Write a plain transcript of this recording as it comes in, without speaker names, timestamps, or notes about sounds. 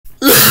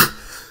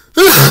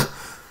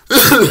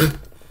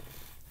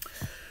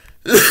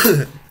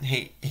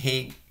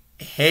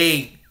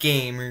Hey,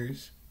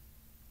 gamers.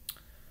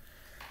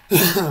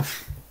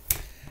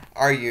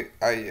 Are you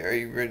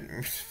ready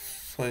to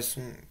play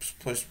some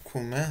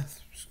cool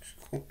math?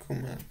 Cool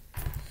math.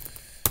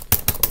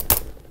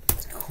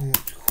 Cool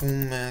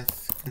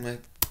math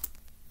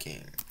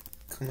game.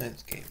 Cool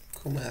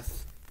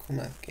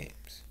math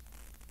games.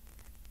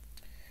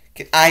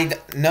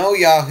 No,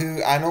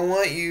 Yahoo, I don't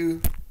want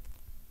you.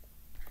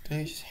 Don't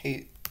you just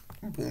hate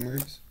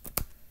boomers?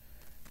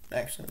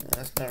 Actually, no,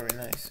 that's not very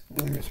nice.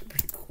 Boomers are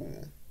pretty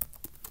cool.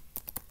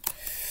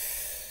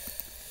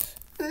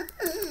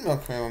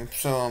 Okay,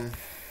 so,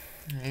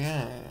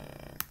 yeah.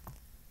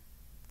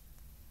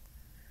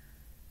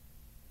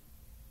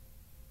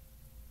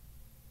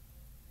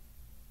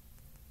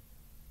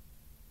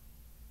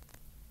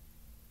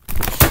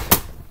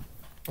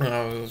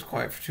 I was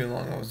quiet for too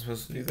long. I was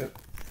supposed to do that.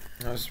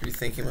 I was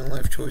rethinking my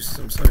life choices.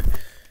 I'm sorry.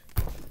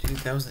 Dude,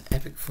 that was an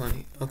epic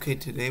funny. Okay,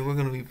 today we're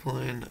gonna be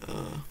playing,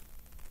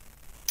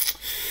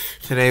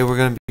 today we're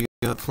gonna be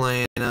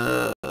playing,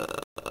 I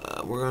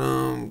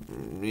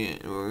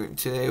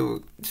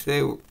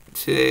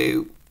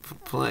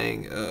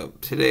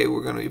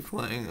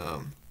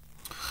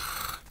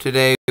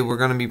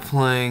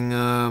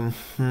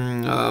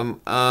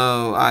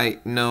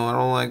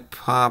don't like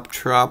Pop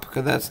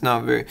Tropica, that's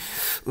not very,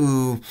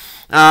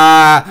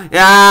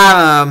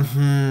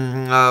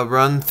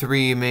 Run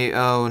 3,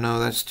 oh no,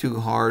 that's too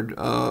hard,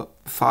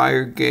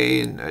 Fire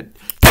Gay, and,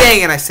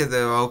 dang it, I said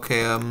that,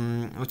 okay,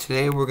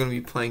 today we're gonna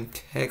be playing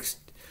Texas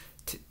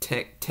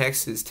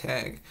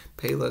Tag,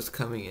 Payless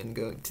coming and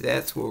going,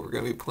 that's what we're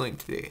gonna be playing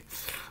today.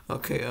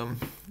 Okay,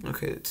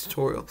 okay, the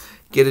tutorial,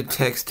 get a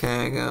text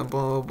tag,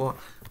 blah, blah, blah.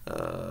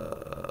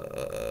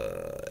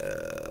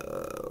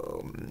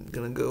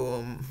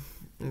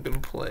 I'm gonna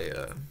play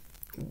a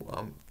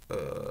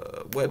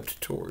web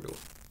tutorial.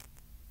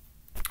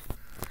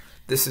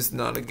 This is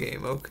not a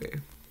game,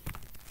 okay.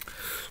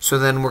 So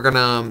then we're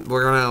gonna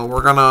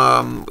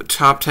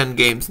top 10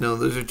 games. No,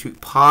 those are too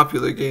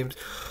popular games.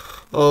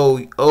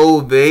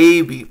 Oh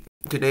baby.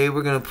 Today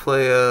we're gonna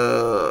play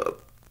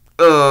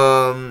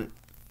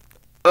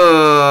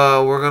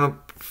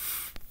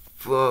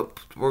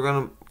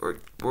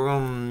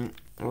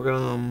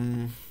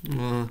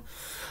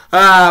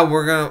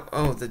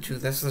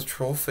dude, that's the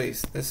troll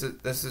face. That's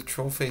the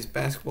troll face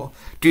basketball.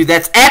 Dude,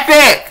 that's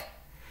epic!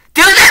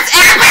 Dude, that's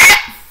epic!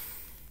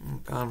 Oh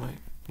god,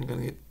 I'm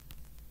gonna get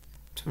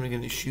somebody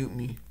gonna shoot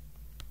me.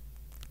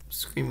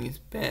 Screaming is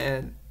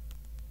bad.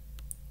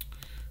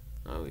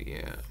 Oh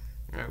yeah.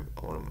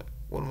 What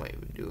am I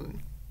even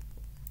doing?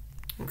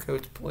 Okay,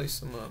 let's play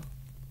some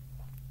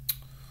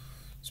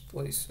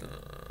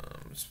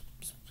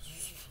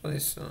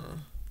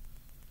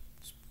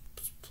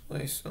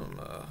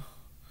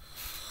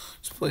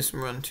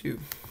Run 2.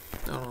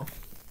 I don't know.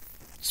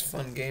 It's a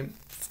fun game.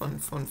 Fun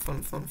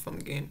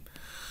game.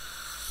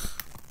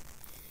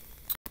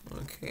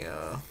 Okay,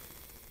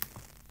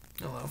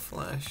 allow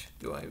flash.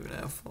 Do I even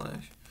have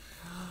flash?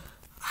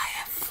 I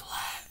have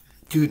flash.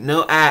 Dude,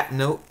 no ad,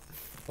 nope.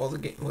 All the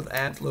game with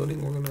ads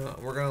loading,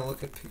 we're gonna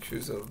look at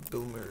pictures of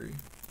Bill Murray.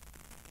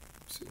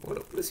 See,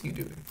 what is he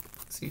doing?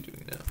 What's he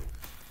doing now?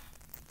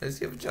 Does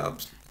he have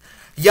jobs?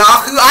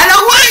 Yahoo! I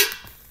don't want.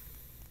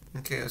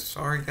 Okay,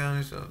 sorry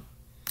guys.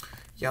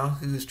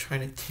 Yahoo is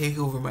trying to take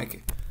over my.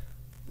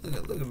 Look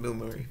at Bill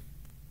Murray.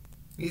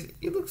 He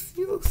looks.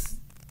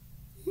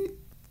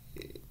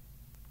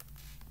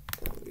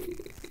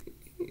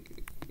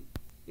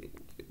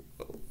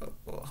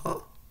 Huh?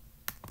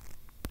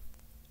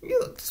 He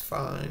looks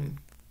fine.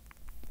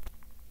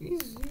 He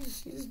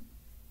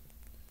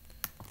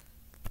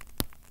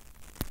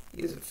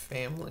has a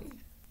family.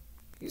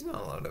 He's not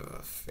allowed to have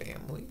a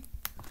family.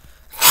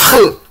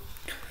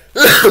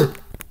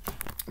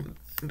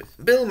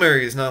 Bill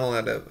Murray is not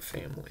allowed to have a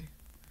family.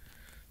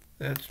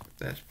 That's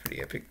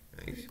pretty epic.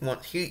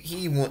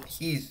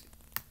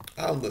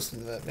 I'll listen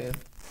to that, man.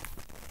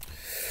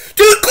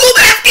 Dude, cool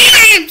math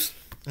games!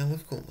 I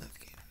love cool math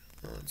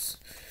games.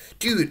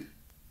 Dude,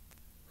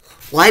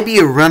 why be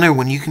a runner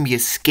when you can be a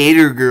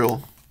skater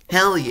girl?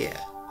 Hell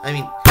yeah. I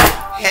mean,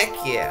 heck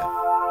yeah.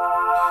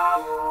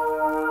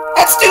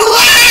 That's too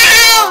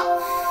loud!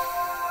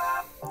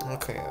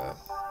 Okay,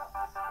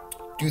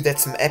 dude,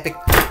 that's some epic.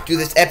 Dude,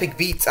 that's epic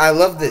beats. I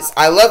love this.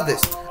 I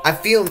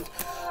feel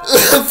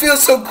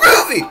so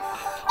groovy.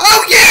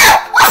 Oh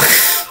yeah!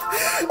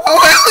 Oh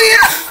hell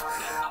yeah!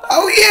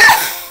 Oh yeah!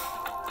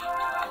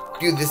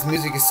 Dude, this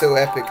music is so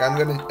epic. I'm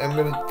gonna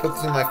put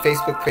this on my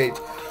Facebook page.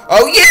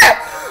 Oh yeah!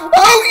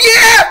 Oh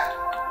yeah!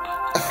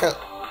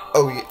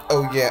 Oh yeah!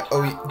 Oh yeah!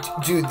 Oh yeah!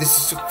 Dude,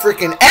 this is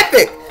freaking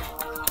epic!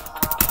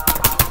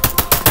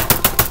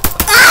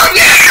 Oh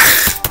yeah!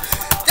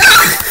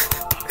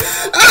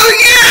 Oh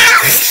yeah!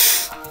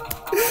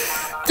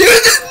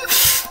 Dude,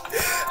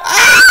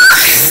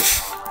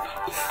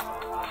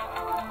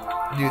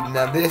 dude,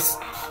 now this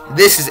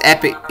is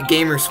epic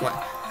gamer swag.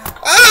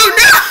 Oh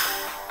no!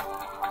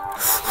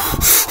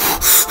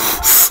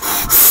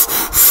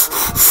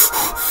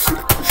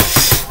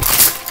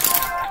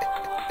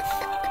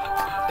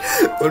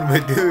 What am I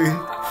doing?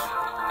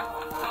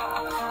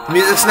 The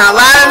music's not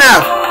loud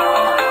enough.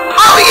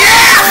 Oh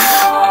yeah!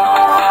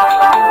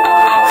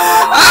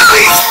 Oh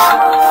yeah!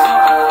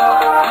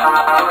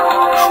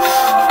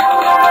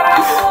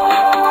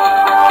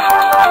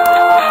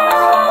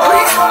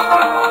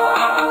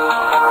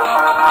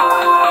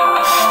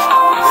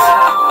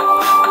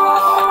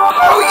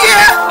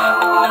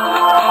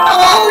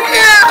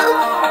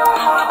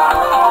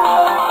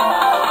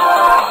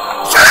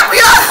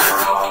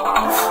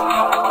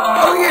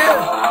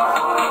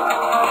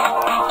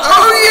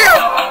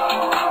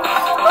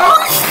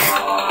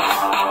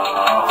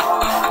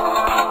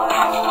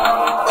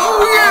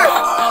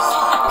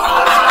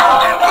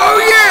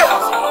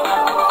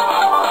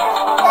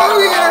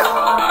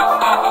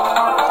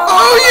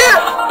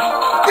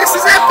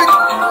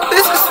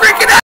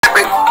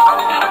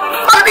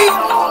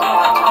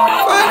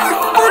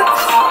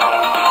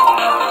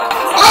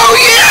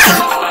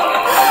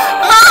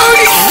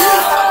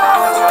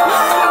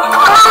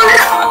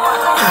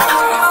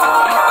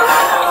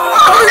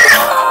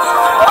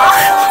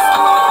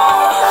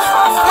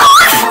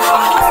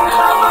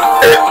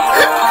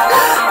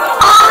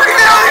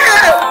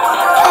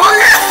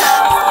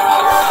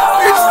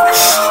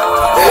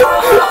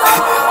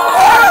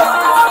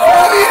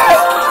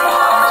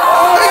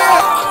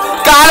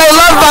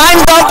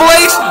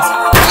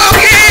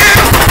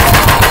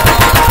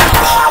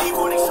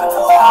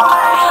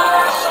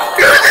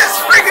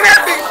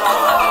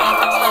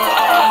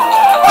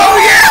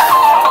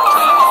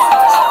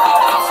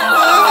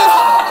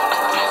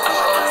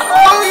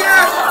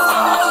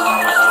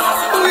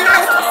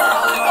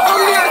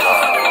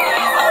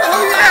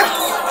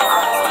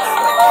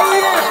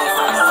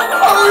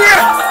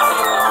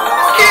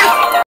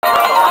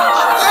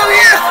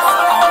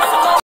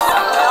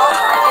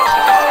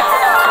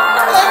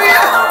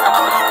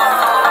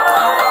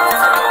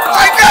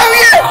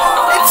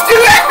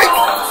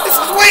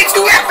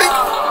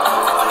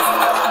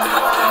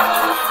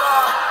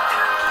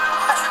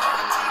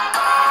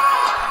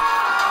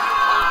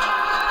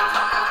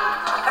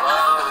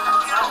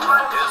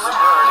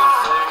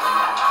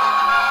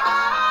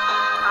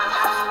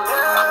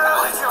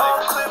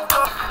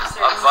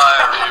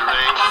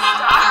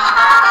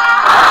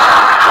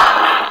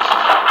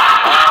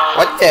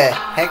 What the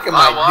heck am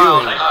I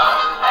doing?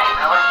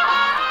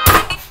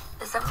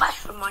 There's a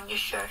mushroom on your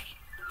shirt.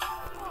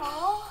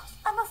 Oh,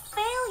 I'm a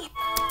failure.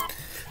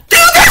 Dude,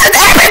 that's an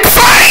epic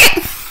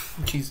fight!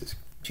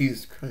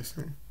 Jesus Christ.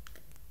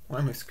 Why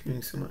am I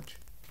screaming so much?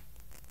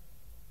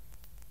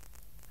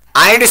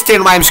 I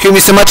understand why I'm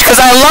screaming so much, because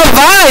I love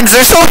vines!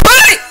 They're so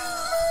funny!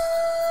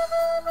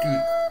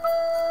 Dude.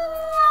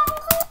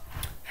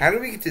 How did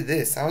we get to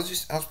this? I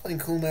was playing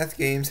cool math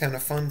games, having a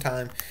fun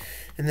time.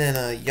 And then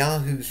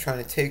Yahoo's trying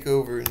to take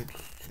over, and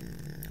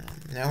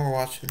now we're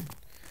watching.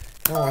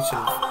 I'm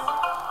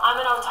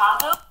an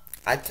otaku.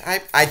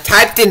 I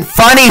typed in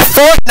funny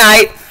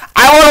Fortnite.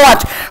 I want to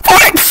watch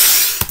Fortnite.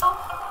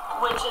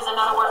 Which is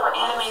another word for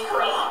anime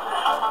Korean.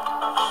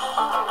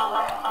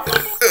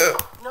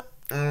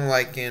 I don't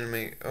like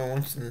anime. Oh,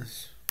 what's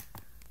this?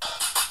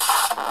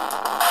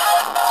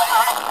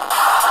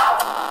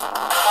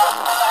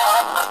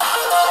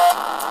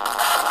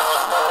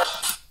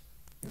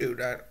 Dude,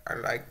 I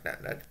like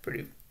that. That's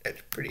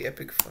pretty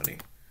epic funny.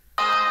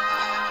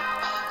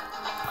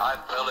 I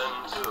fell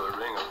into a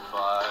ring of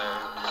fire.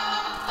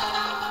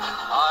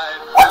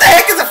 What the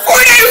heck is a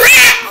Fortnite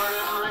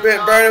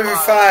ring? Burning in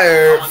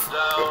fire.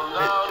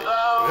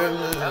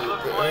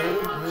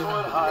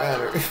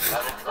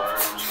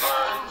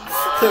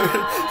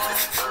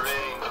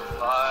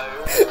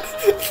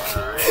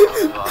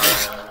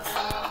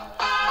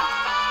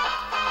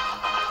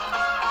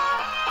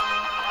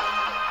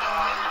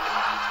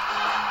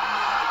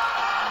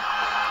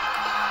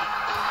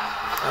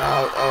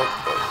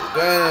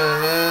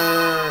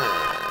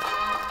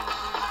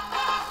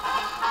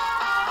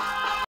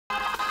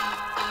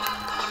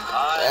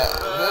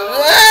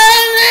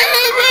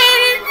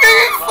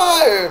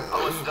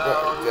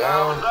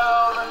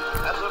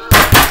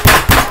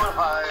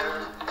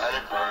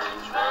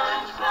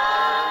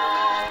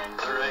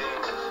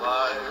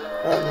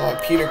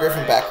 Peter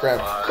Griffin background.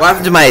 What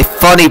happened to my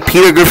funny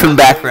Peter Griffin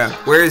background?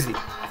 Where is he?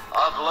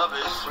 Love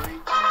is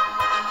sweet.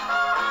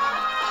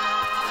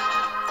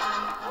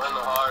 When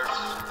the hearts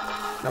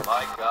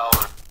like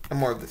ours. No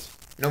more of this.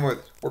 No more of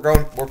this.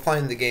 We're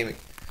playing the gaming.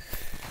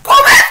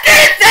 Go back to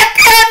that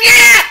game,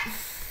 yeah!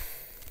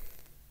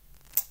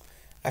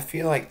 I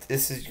feel like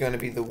this is gonna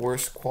be the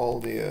worst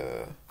quality,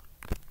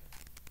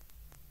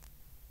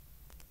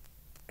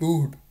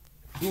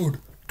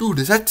 Dude,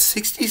 is that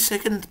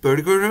 60-second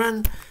burger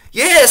run?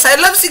 Yes, I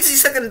love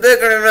 60-second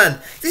burger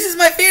run. This is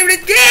my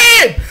favorite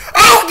game.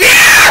 Oh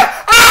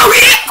yeah! Oh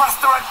yeah! Press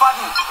the right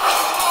button.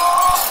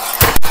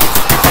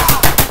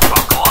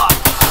 Buckle up.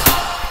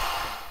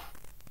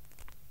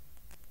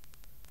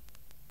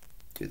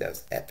 Dude, that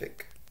was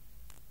epic.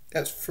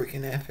 That was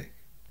freaking epic.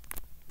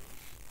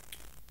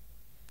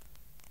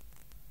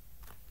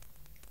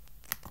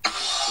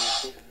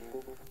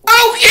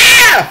 Oh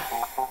yeah!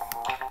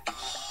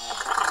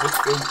 Let's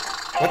go.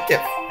 What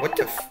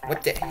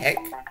the heck?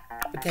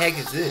 What the heck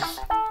is this?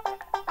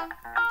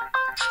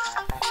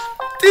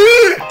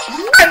 Dude!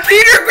 I'm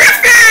Peter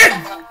Griffin!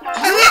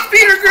 I love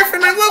Peter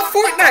Griffin! I love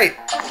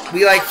Fortnite!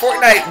 We like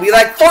Fortnite! We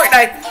like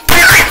Fortnite!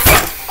 We like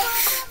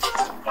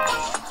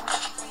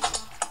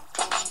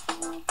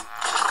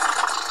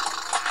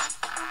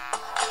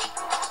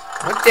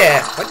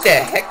What the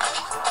heck?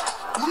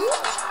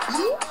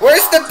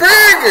 Where's the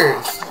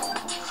burgers?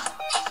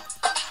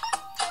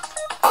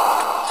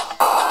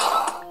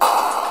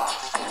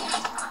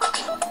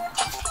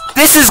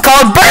 This is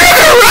called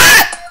Burger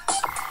Rut!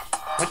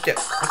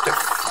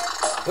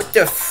 What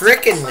the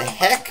frickin'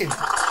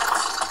 heck?